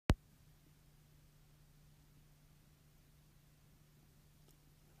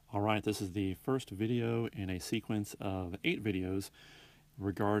All right, this is the first video in a sequence of 8 videos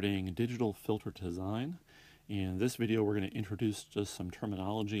regarding digital filter design. In this video, we're going to introduce just some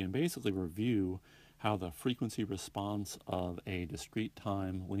terminology and basically review how the frequency response of a discrete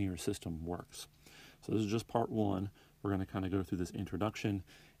time linear system works. So this is just part 1. We're going to kind of go through this introduction,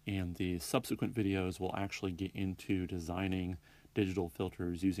 and the subsequent videos will actually get into designing digital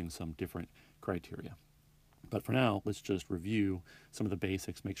filters using some different criteria. But for now, let's just review some of the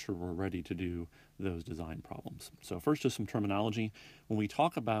basics, make sure we're ready to do those design problems. So first, just some terminology. When we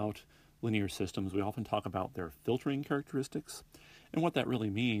talk about linear systems, we often talk about their filtering characteristics. And what that really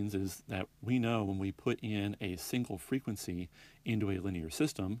means is that we know when we put in a single frequency into a linear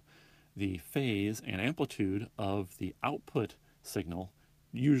system, the phase and amplitude of the output signal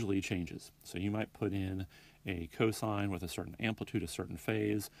usually changes. So you might put in a cosine with a certain amplitude, a certain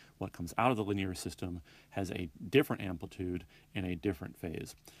phase. What comes out of the linear system has a different amplitude and a different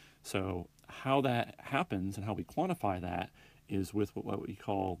phase. So how that happens and how we quantify that is with what we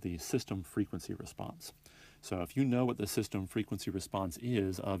call the system frequency response. So if you know what the system frequency response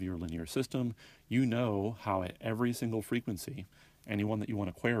is of your linear system, you know how at every single frequency, any one that you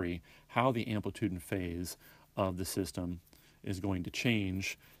want to query, how the amplitude and phase of the system is going to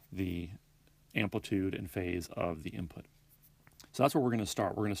change the amplitude and phase of the input. So that's where we're going to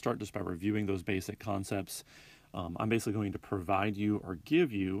start. We're going to start just by reviewing those basic concepts. I'm basically going to provide you or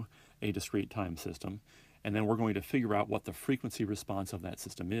give you a discrete time system, and then we're going to figure out what the frequency response of that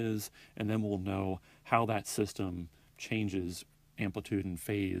system is, and then we'll know how that system changes amplitude and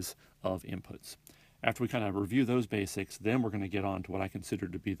phase of inputs. After we kind of review those basics, then we're going to get on to what I consider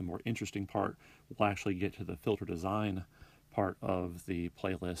to be the more interesting part. We'll actually get to the filter design part of the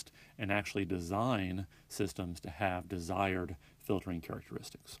playlist and actually design systems to have desired filtering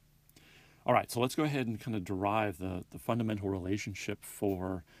characteristics. All right, so let's go ahead and kind of derive the fundamental relationship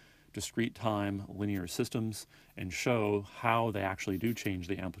for discrete time linear systems and show how they actually do change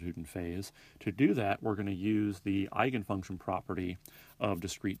the amplitude and phase. To do that, we're going to use the eigenfunction property of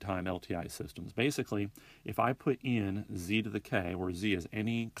discrete time LTI systems. Basically, if I put in z to the k, where z is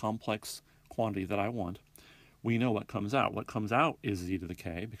any complex quantity that I want, we know what comes out. What comes out is z to the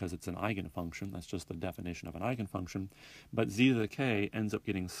k because it's an eigenfunction. That's just the definition of an eigenfunction. But z to the k ends up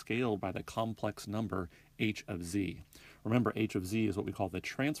getting scaled by the complex number h of z. Remember, h of z is what we call the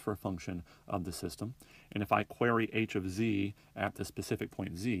transfer function of the system. And if I query h of z at the specific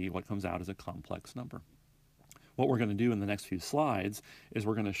point z, what comes out is a complex number. What we're going to do in the next few slides is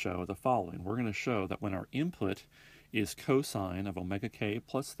we're going to show the following. We're going to show that when our input is cosine of omega k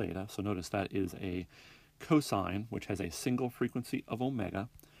plus theta, so notice that is a cosine, which has a single frequency of omega.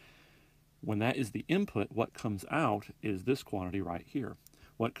 When that is the input, what comes out is this quantity right here.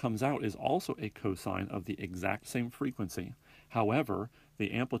 What comes out is also a cosine of the exact same frequency. However,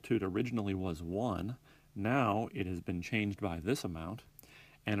 the amplitude originally was 1. Now it has been changed by this amount.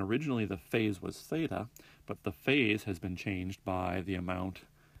 And originally the phase was theta, but the phase has been changed by the amount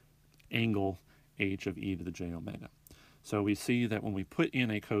angle h of e to the j omega. So we see that when we put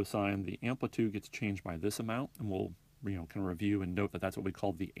in a cosine, the amplitude gets changed by this amount, and we'll can review and note that that's what we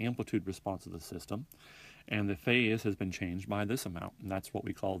call the amplitude response of the system. And the phase has been changed by this amount, and that's what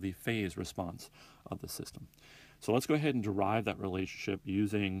we call the phase response of the system. So let's go ahead and derive that relationship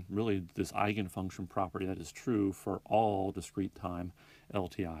using really this eigenfunction property that is true for all discrete time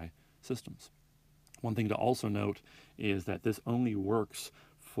LTI systems. One thing to also note is that this only works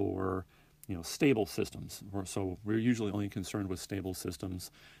for stable systems. So we're usually only concerned with stable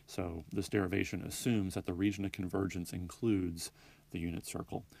systems. So this derivation assumes that the region of convergence includes the unit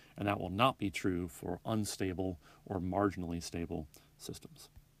circle, and that will not be true for unstable or marginally stable systems.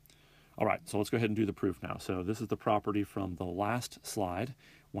 All right, so let's go ahead and do the proof now. So this is the property from the last slide.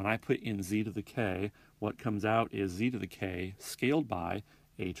 When I put in z to the k, what comes out is z to the k scaled by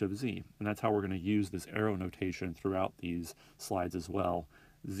h of z. And that's how we're going to use this arrow notation throughout these slides as well.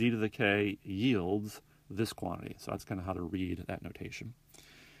 Z to the k yields this quantity. So that's kind of how to read that notation.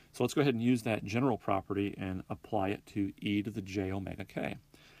 So let's go ahead and use that general property and apply it to e to the j omega k.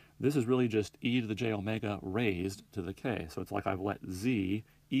 This is really just e to the j omega raised to the k. So it's like I've let z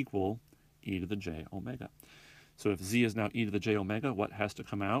equal e to the j omega. So if z is now e to the j omega, what has to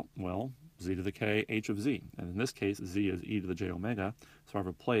come out? Well, z to the k h of z. And in this case, z is e to the j omega. So I've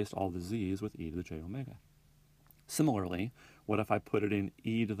replaced all the z's with e to the j omega. Similarly, what if I put it in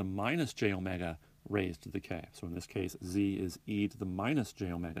e to the minus j omega raised to the k? So in this case, z is e to the minus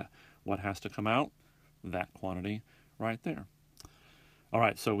j omega. What has to come out? That quantity right there. All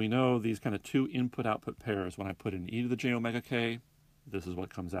right, so we know these kind of two input-output pairs. When I put in e to the j omega k, this is what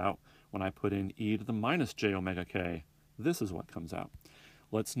comes out. When I put in e to the minus j omega k, this is what comes out.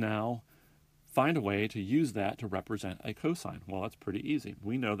 Let's now find a way to use that to represent a cosine. Well, that's pretty easy.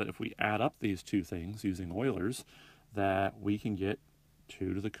 We know that if we add up these two things using Euler's, that we can get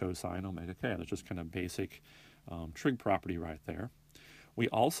 2 to the cosine omega k. That's just kind of basic trig property right there. We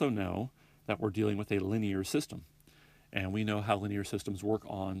also know that we're dealing with a linear system. And we know how linear systems work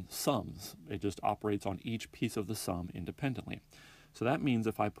on sums. It just operates on each piece of the sum independently. So that means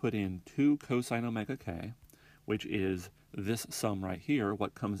if I put in 2 cosine omega k, which is this sum right here,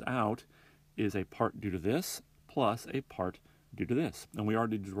 what comes out is a part due to this plus a part due to this. And we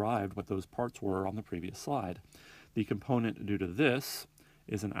already derived what those parts were on the previous slide. The component due to this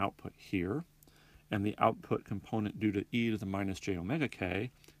is an output here, and the output component due to e to the minus j omega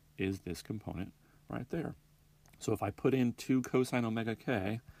k is this component right there. So if I put in 2 cosine omega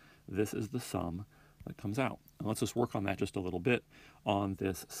k, this is the sum that comes out. And let's just work on that just a little bit. On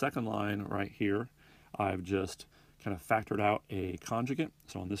this second line right here, I've just kind of factored out a conjugate.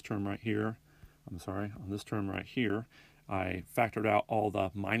 So on this term right here, on this term right here, I factored out all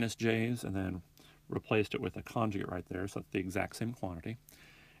the minus j's and then replaced it with a conjugate right there, so it's the exact same quantity.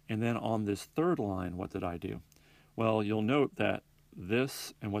 And then on this third line, what did I do? Well, you'll note that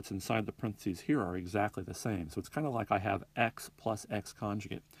this and what's inside the parentheses here are exactly the same. So it's kind of like I have x plus x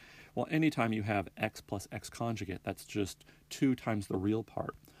conjugate. Well, anytime you have x plus x conjugate, that's just 2 times the real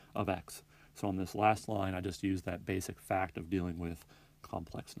part of x. So on this last line, I just used that basic fact of dealing with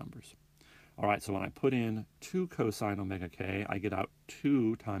complex numbers. All right, so when I put in 2 cosine omega k, I get out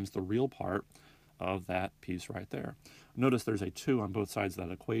 2 times the real part of that piece right there. Notice there's a 2 on both sides of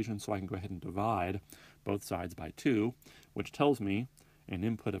that equation, so I can go ahead and divide both sides by 2, which tells me an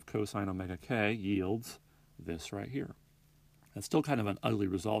input of cosine omega k yields this right here. That's still kind of an ugly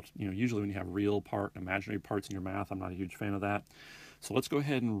result. You know, usually when you have real part and imaginary parts in your math, I'm not a huge fan of that. So let's go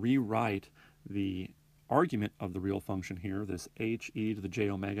ahead and rewrite the argument of the real function here, this h e to the j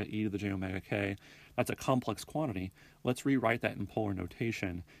omega, e to the j omega k. That's a complex quantity. Let's rewrite that in polar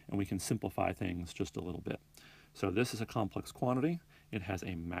notation, and we can simplify things just a little bit. So this is a complex quantity. It has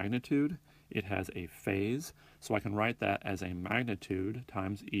a magnitude. It has a phase. So I can write that as a magnitude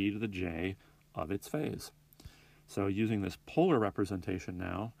times e to the j of its phase. So using this polar representation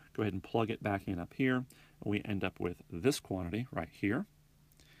now, go ahead and plug it back in up here, and we end up with this quantity right here.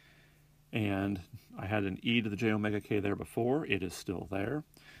 And I had an e to the j omega k there before. It is still there.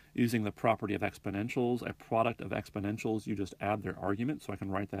 Using the property of exponentials, a product of exponentials, you just add their argument. So I can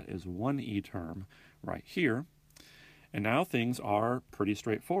write that as 1e term right here. And now things are pretty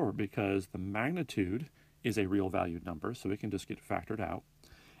straightforward because the magnitude is a real valued number, so it can just get factored out.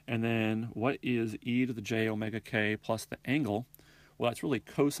 And then what is e to the j omega k plus the angle? Well, that's really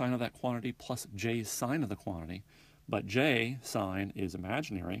cosine of that quantity plus j sine of the quantity. But j sine is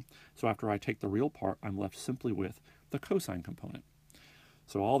imaginary, so after I take the real part, I'm left simply with the cosine component.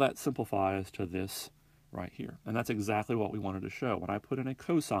 So all that simplifies to this right here. And that's exactly what we wanted to show. When I put in a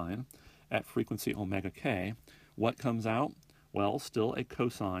cosine at frequency omega k, what comes out? Well, still a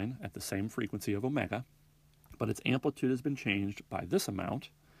cosine at the same frequency of omega, but its amplitude has been changed by this amount,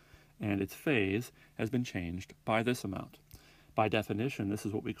 and its phase has been changed by this amount. By definition, this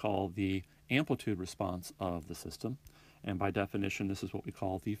is what we call the amplitude response of the system, and by definition, this is what we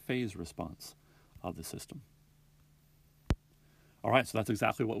call the phase response of the system. All right, so that's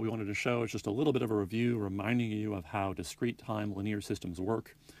exactly what we wanted to show. It's just a little bit of a review reminding you of how discrete time linear systems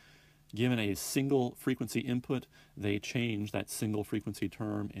work. Given a single frequency input, they change that single frequency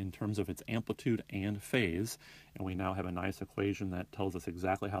term in terms of its amplitude and phase, and we now have a nice equation that tells us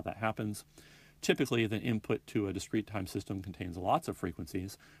exactly how that happens. Typically, the input to a discrete time system contains lots of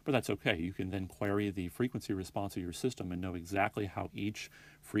frequencies, but that's okay. You can then query the frequency response of your system and know exactly how each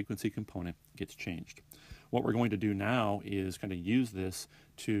frequency component gets changed. What we're going to do now is kind of use this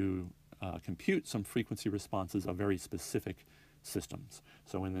to compute some frequency responses of very specific systems.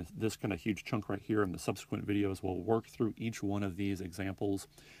 So in this kind of huge chunk right here in the subsequent videos, we'll work through each one of these examples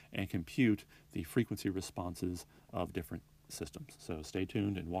and compute the frequency responses of different systems. So stay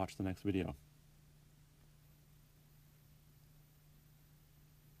tuned and watch the next video.